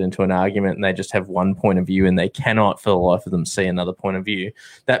that'll get into an argument and they just have one point of view and they cannot for the life of them see another point of view.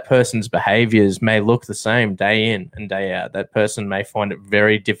 That person's behaviors may look the same day in and day out. That person may find it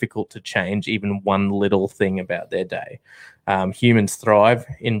very difficult to change even one little thing about their day. Humans thrive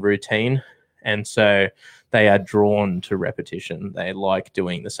in routine, and so they are drawn to repetition. They like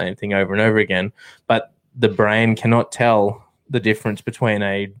doing the same thing over and over again, but the brain cannot tell the difference between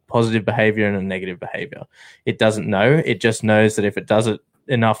a positive behavior and a negative behavior. It doesn't know. It just knows that if it does it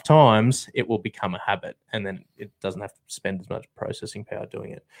enough times, it will become a habit, and then it doesn't have to spend as much processing power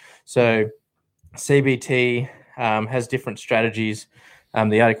doing it. So CBT has different strategies.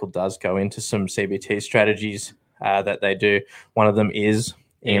 The article does go into some CBT strategies that they do. One of them is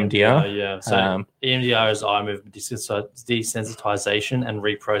EMDR. Yeah. So EMDR is eye movement desensitization and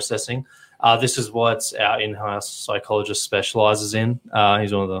reprocessing. This is what our in-house psychologist specializes in.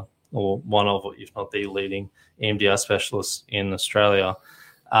 He's one of, if not the leading EMDR specialists in Australia.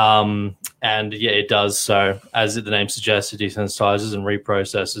 It does so, as the name suggests, it desensitizes and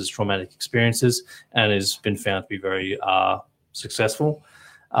reprocesses traumatic experiences and has been found to be very successful.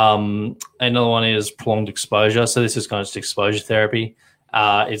 Another one is prolonged exposure. So this is kind of just exposure therapy.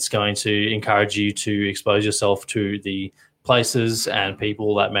 It's going to encourage you to expose yourself to the places and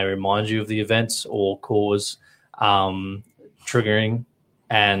people that may remind you of the events or cause triggering,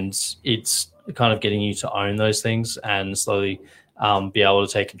 and it's kind of getting you to own those things and slowly be able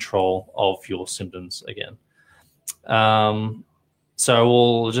to take control of your symptoms again. So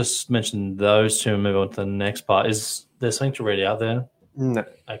we'll just mention those two and move on to the next part. Is there something to read out there? No.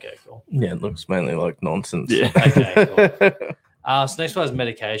 Okay, cool. Yeah, it looks mainly like nonsense. Yeah. Okay, cool. So next one is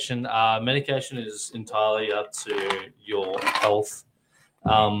medication. Medication is entirely up to your health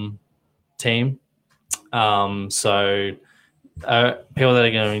team. So people that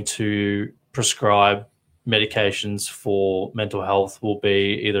are going to prescribe medications for mental health will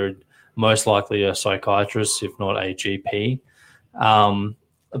be either most likely a psychiatrist, if not a GP.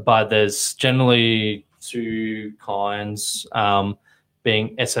 But there's generally two kinds,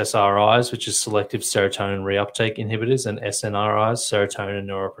 being SSRIs, which is selective serotonin reuptake inhibitors, and SNRIs, serotonin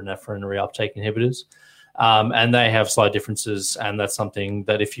norepinephrine reuptake inhibitors. And they have slight differences, and that's something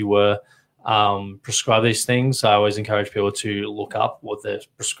that if you were prescribe these things, I always encourage people to look up what they're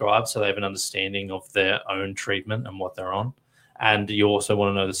prescribed so they have an understanding of their own treatment and what they're on. And you also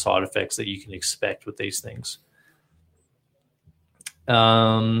want to know the side effects that you can expect with these things.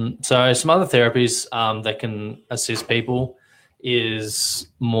 So some other therapies that can assist people is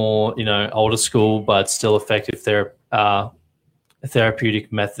more, older school, but still effective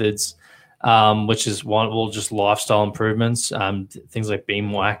therapeutic methods, which is just lifestyle improvements. Things like being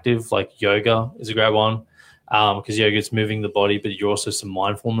more active, like yoga is a great one, because yoga is moving the body, but you're also some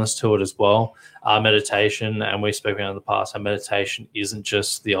mindfulness to it as well. Meditation, and we spoke about in the past, how meditation isn't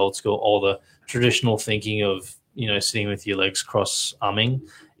just the old school or the traditional thinking of, sitting with your legs cross-arming.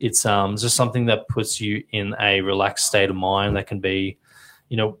 It's just something that puts you in a relaxed state of mind. That can be,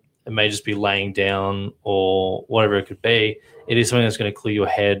 it may just be laying down or whatever it could be. It is something that's going to clear your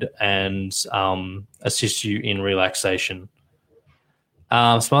head and assist you in relaxation.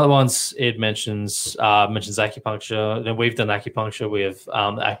 Some other ones it mentions acupuncture. And we've done acupuncture. We have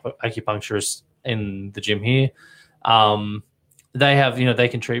acupuncturists in the gym here. They have, they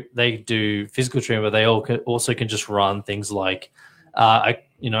can treat, they do physical treatment, but they also can just run things like,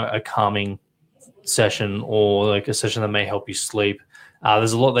 a calming session or like a session that may help you sleep.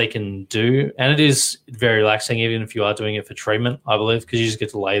 There's a lot they can do, and it is very relaxing, even if you are doing it for treatment, I believe, because you just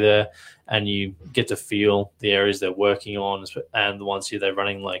get to lay there and you get to feel the areas they're working on, and the ones here they're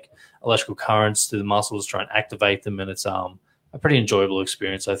running like electrical currents through the muscles, try and activate them, and it's a pretty enjoyable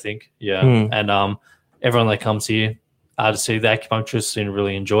experience, I think. Yeah, and everyone that comes here to see the acupuncturist seem to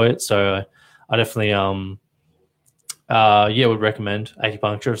really enjoy it. So I definitely would recommend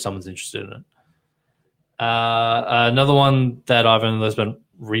acupuncture if someone's interested in it. Another one that I've only learned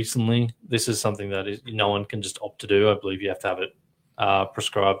recently, this is something that no one can just opt to do. I believe you have to have it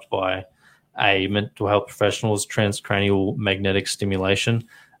prescribed by a mental health professional, is transcranial magnetic stimulation.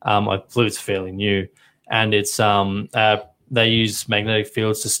 I believe it's fairly new, and it's they use magnetic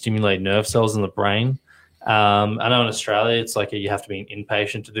fields to stimulate nerve cells in the brain. I know in Australia it's like you have to be an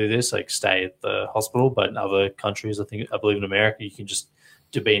inpatient to do this, like stay at the hospital, but in other countries, I believe in America, you can just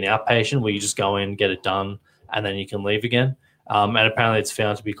be an outpatient where you just go in, get it done, and then you can leave again. And apparently it's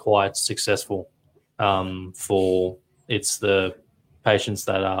found to be quite successful for the patients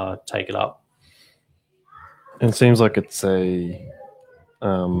that take it up. It seems like it's a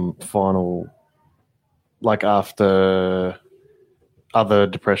final, like after other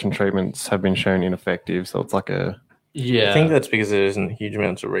depression treatments have been shown ineffective, so it's like a... Yeah, I think that's because there isn't huge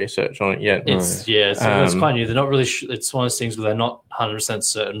amounts of research on it yet. It's quite new. They're not really. It's one of those things where they're not 100%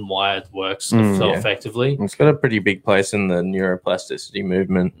 certain why it works so effectively. It's got a pretty big place in the neuroplasticity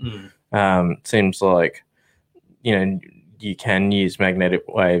movement. Seems like you can use magnetic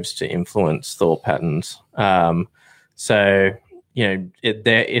waves to influence thought patterns. So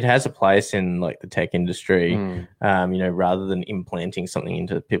it has a place in like the tech industry. Rather than implanting something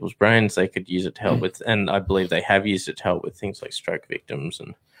into people's brains, they could use it to help with, and I believe they have used it to help with things like stroke victims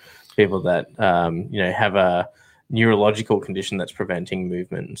and people that have a neurological condition that's preventing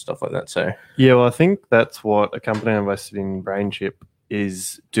movement and stuff like that. So I think that's what a company invested in, BrainChip,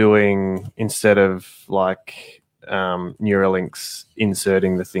 is doing. Instead of like Neuralinks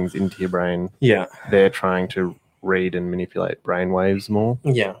inserting the things into your brain, they're trying to read and manipulate brain waves more,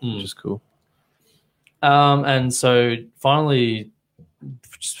 which is cool. And so finally,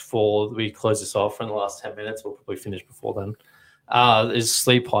 just before we close this off in the last 10 minutes, we'll probably finish before then, is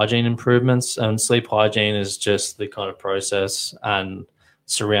sleep hygiene improvements. And sleep hygiene is just the kind of process and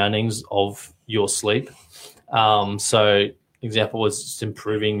surroundings of your sleep. So example was just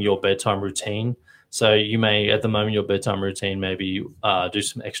improving your bedtime routine. So you may, at the moment, your bedtime routine, maybe do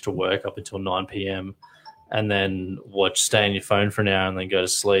some extra work up until 9 p.m. and then stay on your phone for an hour and then go to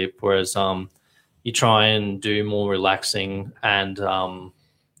sleep. Whereas you try and do more relaxing and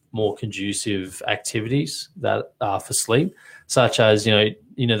more conducive activities that are for sleep, such as, they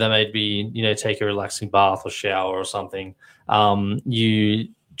may be, take a relaxing bath or shower or something. You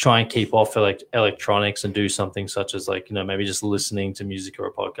try and keep off electronics and do something such as maybe just listening to music or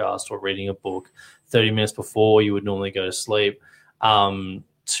a podcast or reading a book 30 minutes before you would normally go to sleep,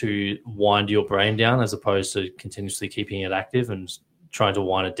 to wind your brain down, as opposed to continuously keeping it active and trying to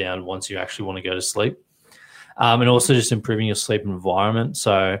wind it down once you actually want to go to sleep. And also just improving your sleep environment.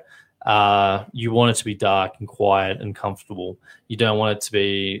 So you want it to be dark and quiet and comfortable. You don't want it to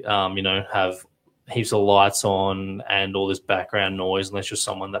be, have heaps of lights on and all this background noise, unless you're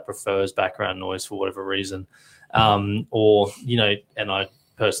someone that prefers background noise for whatever reason. And I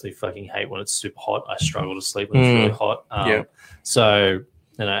personally fucking hate when it's super hot. I struggle to sleep when it's really hot. So,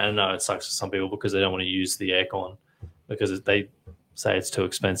 I know it sucks for some people because they don't want to use the aircon because they say it's too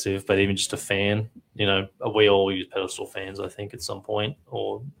expensive, but even just a fan, we all use pedestal fans, I think, at some point,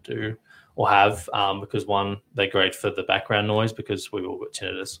 or have, because one, they're great for the background noise because we've all got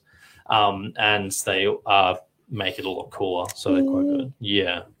tinnitus, and they make it a lot cooler, so they're quite good.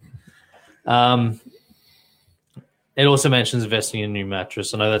 Yeah. It also mentions investing in a new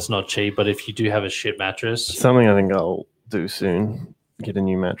mattress. I know that's not cheap, but if you do have a shit mattress, something I think I'll do soon, get a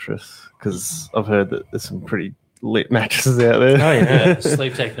new mattress, because I've heard that there's some pretty lit mattresses out there. Oh yeah,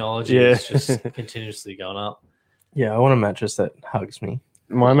 sleep technology is just continuously going up. Yeah, I want a mattress that hugs me.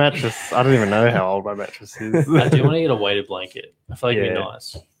 My mattress, I don't even know how old my mattress is. I do want to get a weighted blanket. I feel like it'd be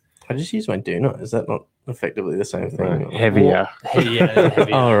nice. I just use my doona. Is that not effectively the same thing? No, heavier. Heavier.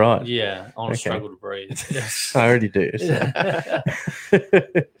 Oh, right. Yeah, I want to struggle to breathe. Yes. I already do. So.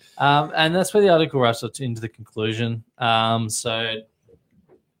 And that's where the article wraps up into the conclusion. So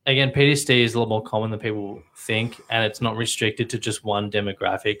again, PTSD is a lot more common than people think, and it's not restricted to just one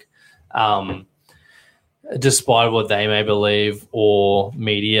demographic, despite what they may believe or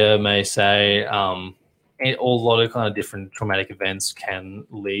media may say. A lot of kind of different traumatic events can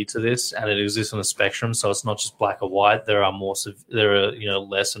lead to this, and it exists on a spectrum. So it's not just black or white. There are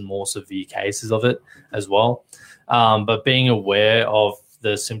less and more severe cases of it as well. But being aware of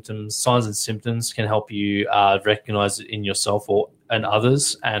the symptoms, signs and symptoms, can help you recognize it in yourself and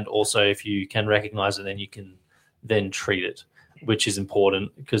others. And also, if you can recognize it, then you can then treat it, which is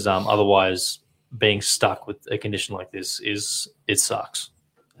important, because otherwise being stuck with a condition like this it sucks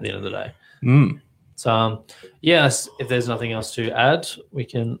at the end of the day. So, yes, if there's nothing else to add, we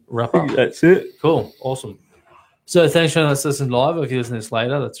can wrap up. That's it. Cool. Awesome. So thanks for listening live. If you listen to this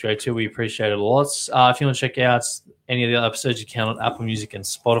later, that's great too. We appreciate it a lot. If you want to check out any of the other episodes, you can on Apple Music and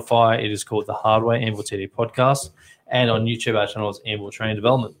Spotify. It is called The Hard Way, Anvil TD Podcast. And on YouTube, our channel is Anvil Training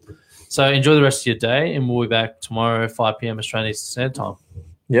Development. So enjoy the rest of your day, and we'll be back tomorrow, 5 p.m. Australian Eastern Standard Time.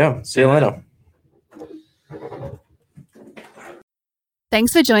 Yeah. See you later.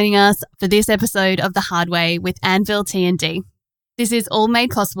 Thanks for joining us for this episode of The Hard Way with Anvil T&D. This is all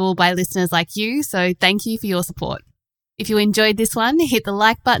made possible by listeners like you, so thank you for your support. If you enjoyed this one, hit the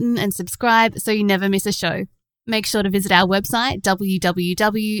like button and subscribe so you never miss a show. Make sure to visit our website,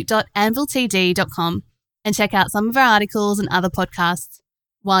 www.anviltd.com, and check out some of our articles and other podcasts.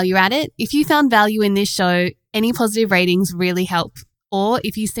 While you're at it, if you found value in this show, any positive ratings really help. Or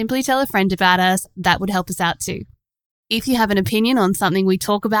if you simply tell a friend about us, that would help us out too. If you have an opinion on something we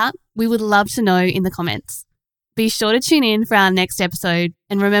talk about, we would love to know in the comments. Be sure to tune in for our next episode.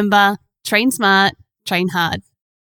 And remember, train smart, train hard.